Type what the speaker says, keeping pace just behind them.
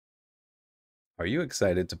Are you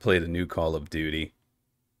excited to play the new Call of Duty?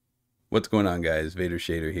 What's going on, guys? Vader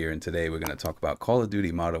Shader here, and today we're going to talk about Call of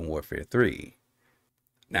Duty Modern Warfare 3.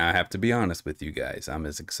 Now, I have to be honest with you guys. I'm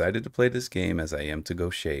as excited to play this game as I am to go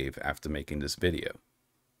shave after making this video.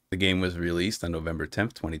 The game was released on November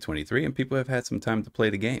 10th, 2023, and people have had some time to play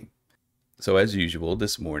the game. So as usual,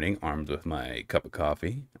 this morning, armed with my cup of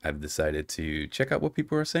coffee, I've decided to check out what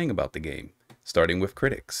people are saying about the game, starting with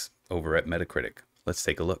critics over at Metacritic. Let's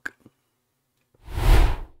take a look.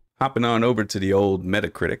 Hopping on over to the old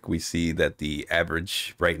Metacritic, we see that the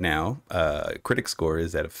average right now critic score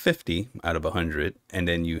is at a 50 out of 100, and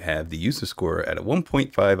then you have the user score at a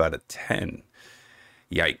 1.5 out of 10.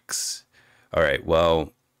 Yikes. All right,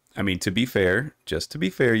 well, I mean, to be fair, just to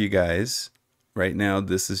be fair, you guys, right now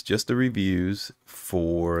this is just the reviews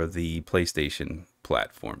for the PlayStation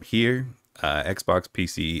platform here. Xbox,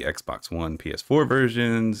 PC, Xbox One, PS4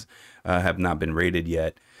 versions have not been rated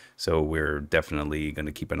yet. So we're definitely going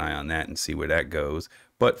to keep an eye on that and see where that goes.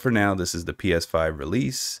 But for now, this is the PS5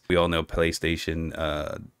 release. We all know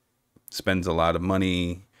PlayStation spends a lot of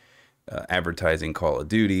money advertising Call of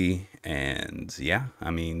Duty. And yeah,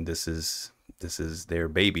 I mean, this is their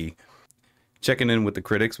baby. Checking in with the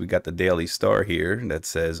critics, we got the Daily Star here that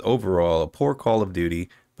says, overall, a poor Call of Duty,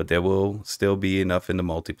 but there will still be enough in the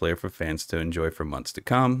multiplayer for fans to enjoy for months to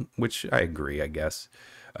come, which I agree, I guess.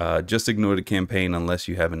 Just ignore the campaign unless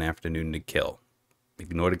you have an afternoon to kill.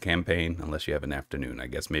 Ignore the campaign unless you have an afternoon. I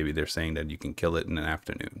guess maybe they're saying that you can kill it in an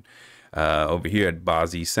afternoon. Over here at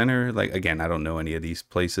Bozzy Center, like, again, I don't know any of these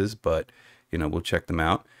places, but, you know, we'll check them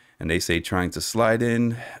out. And they say trying to slide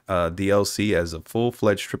in DLC as a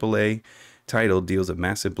full-fledged AAA title deals a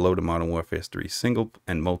massive blow to Modern Warfare 3's single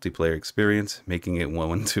and multiplayer experience, making it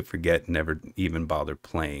one to forget, never even bother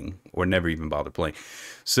playing.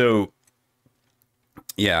 So,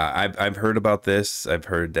 yeah, I've heard about this. I've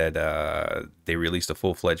heard that they released a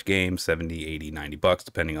full-fledged game, 70, 80, 90 bucks,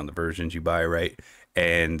 depending on the versions you buy, right?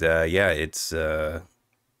 And yeah, it's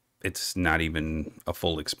not even a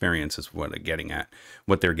full experience is what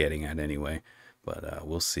they're getting at anyway. But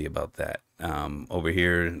we'll see about that. Over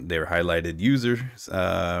here, they're highlighted users.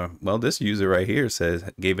 Well, this user right here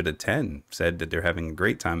gave it a 10, said that they're having a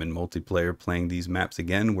great time in multiplayer playing these maps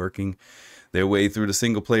again, working their way through the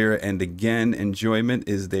single player, and again, enjoyment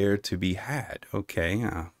is there to be had. Okay,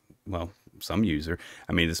 well, some user,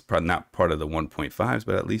 I mean, it's probably not part of the 1.5s,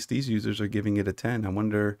 but at least these users are giving it a 10. I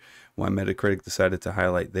wonder why Metacritic decided to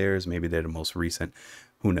highlight theirs. Maybe they're the most recent.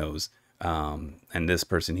 Who knows? And this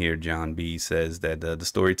person here, John B, says that the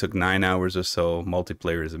story took 9 hours or so.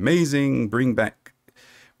 Multiplayer is amazing. Bring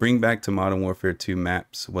back to Modern Warfare 2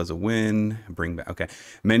 maps was a win. Okay.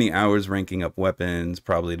 Many hours ranking up weapons.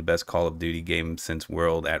 Probably the best Call of Duty game since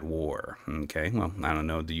World at War. Okay. Well, I don't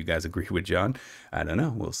know. Do you guys agree with John? I don't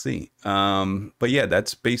know. We'll see. But yeah,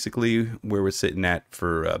 that's basically where we're sitting at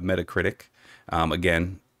for Metacritic.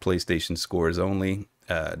 Again, PlayStation scores only.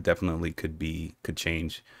 Definitely could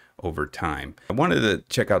change over time. I wanted to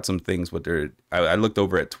check out some things I looked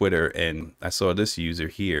over at Twitter and I saw this user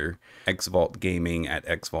here, XVault Gaming at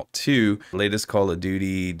XVault 2, latest Call of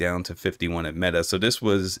Duty down to 51 at Meta. So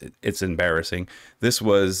it's embarrassing. This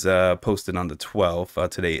was posted on the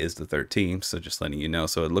 12th. Today is the 13th, so just letting you know.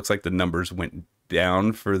 So it looks like the numbers went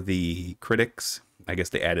down for the critics. I guess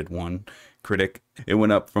they added one critic. It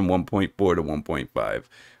went up from 1.4 to 1.5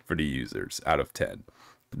 for the users out of 10.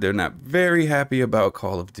 They're not very happy about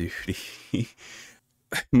Call of Duty.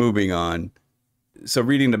 Moving on. So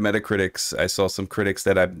reading the Metacritics, I saw some critics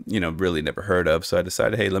that I've, really never heard of. So I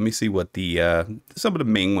decided, hey, let me see what some of the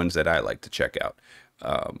main ones that I like to check out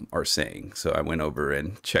are saying. So I went over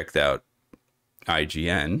and checked out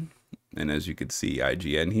IGN. And as you can see,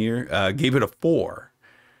 IGN here gave it a 4.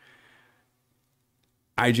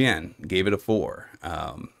 IGN gave it a 4.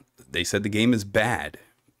 They said the game is bad,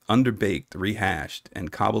 underbaked, rehashed,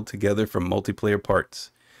 and cobbled together from multiplayer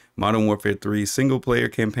parts. Modern Warfare 3's single-player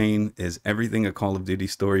campaign is everything a Call of Duty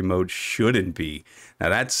story mode shouldn't be. Now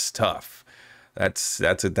that's tough. That's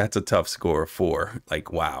a tough score, 4.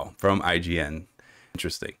 Like, wow, from IGN.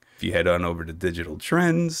 Interesting. If you head on over to Digital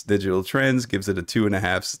Trends gives it a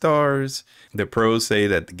 2.5 stars. The pros say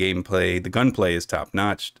that the gunplay is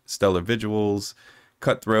top-notch, stellar visuals,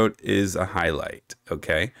 cutthroat is a highlight.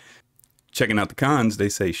 Okay. Checking out the cons, they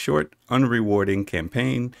say short, unrewarding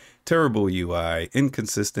campaign, terrible UI,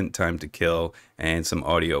 inconsistent time to kill, and some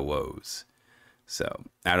audio woes. So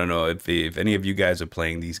I don't know if any of you guys are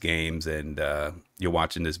playing these games and you're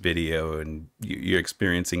watching this video and you're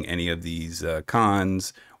experiencing any of these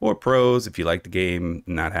cons or pros. If you like the game,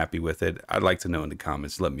 not happy with it, I'd like to know in the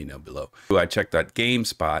comments. Let me know below. I checked out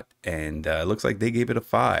GameSpot and it looks like they gave it a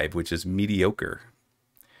 5, which is mediocre.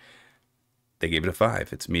 They gave it a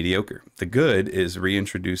 5. It's mediocre. The good is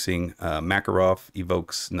reintroducing Makarov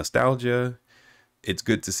evokes nostalgia. It's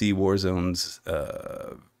good to see Warzone's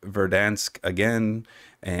Verdansk again,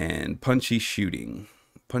 and punchy shooting.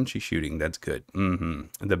 Punchy shooting, that's good.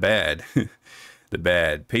 The bad. The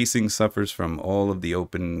bad. Pacing suffers from all of the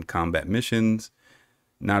open combat missions.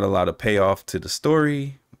 Not a lot of payoff to the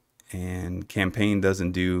story. And campaign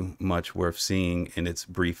doesn't do much worth seeing in its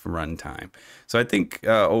brief runtime. So I think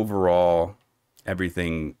overall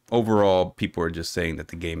people are just saying that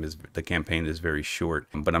the campaign is very short,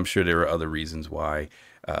 but I'm sure there are other reasons why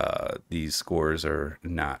these scores are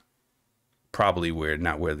not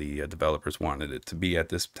where the developers wanted it to be at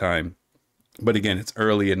this time. But again, it's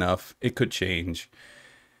early enough, it could change.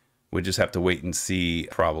 We just have to wait and see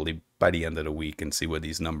probably by the end of the week and see what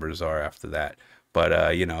these numbers are after that.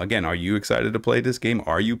 But, you know, again, are you excited to play this game?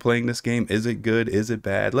 Are you playing this game? Is it good? Is it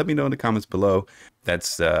bad? Let me know in the comments below.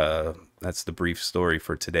 That's the brief story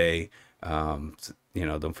for today. You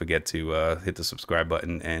know, don't forget to hit the subscribe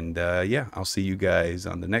button. And, yeah, I'll see you guys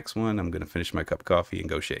on the next one. I'm going to finish my cup of coffee and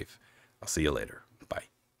go shave. I'll see you later.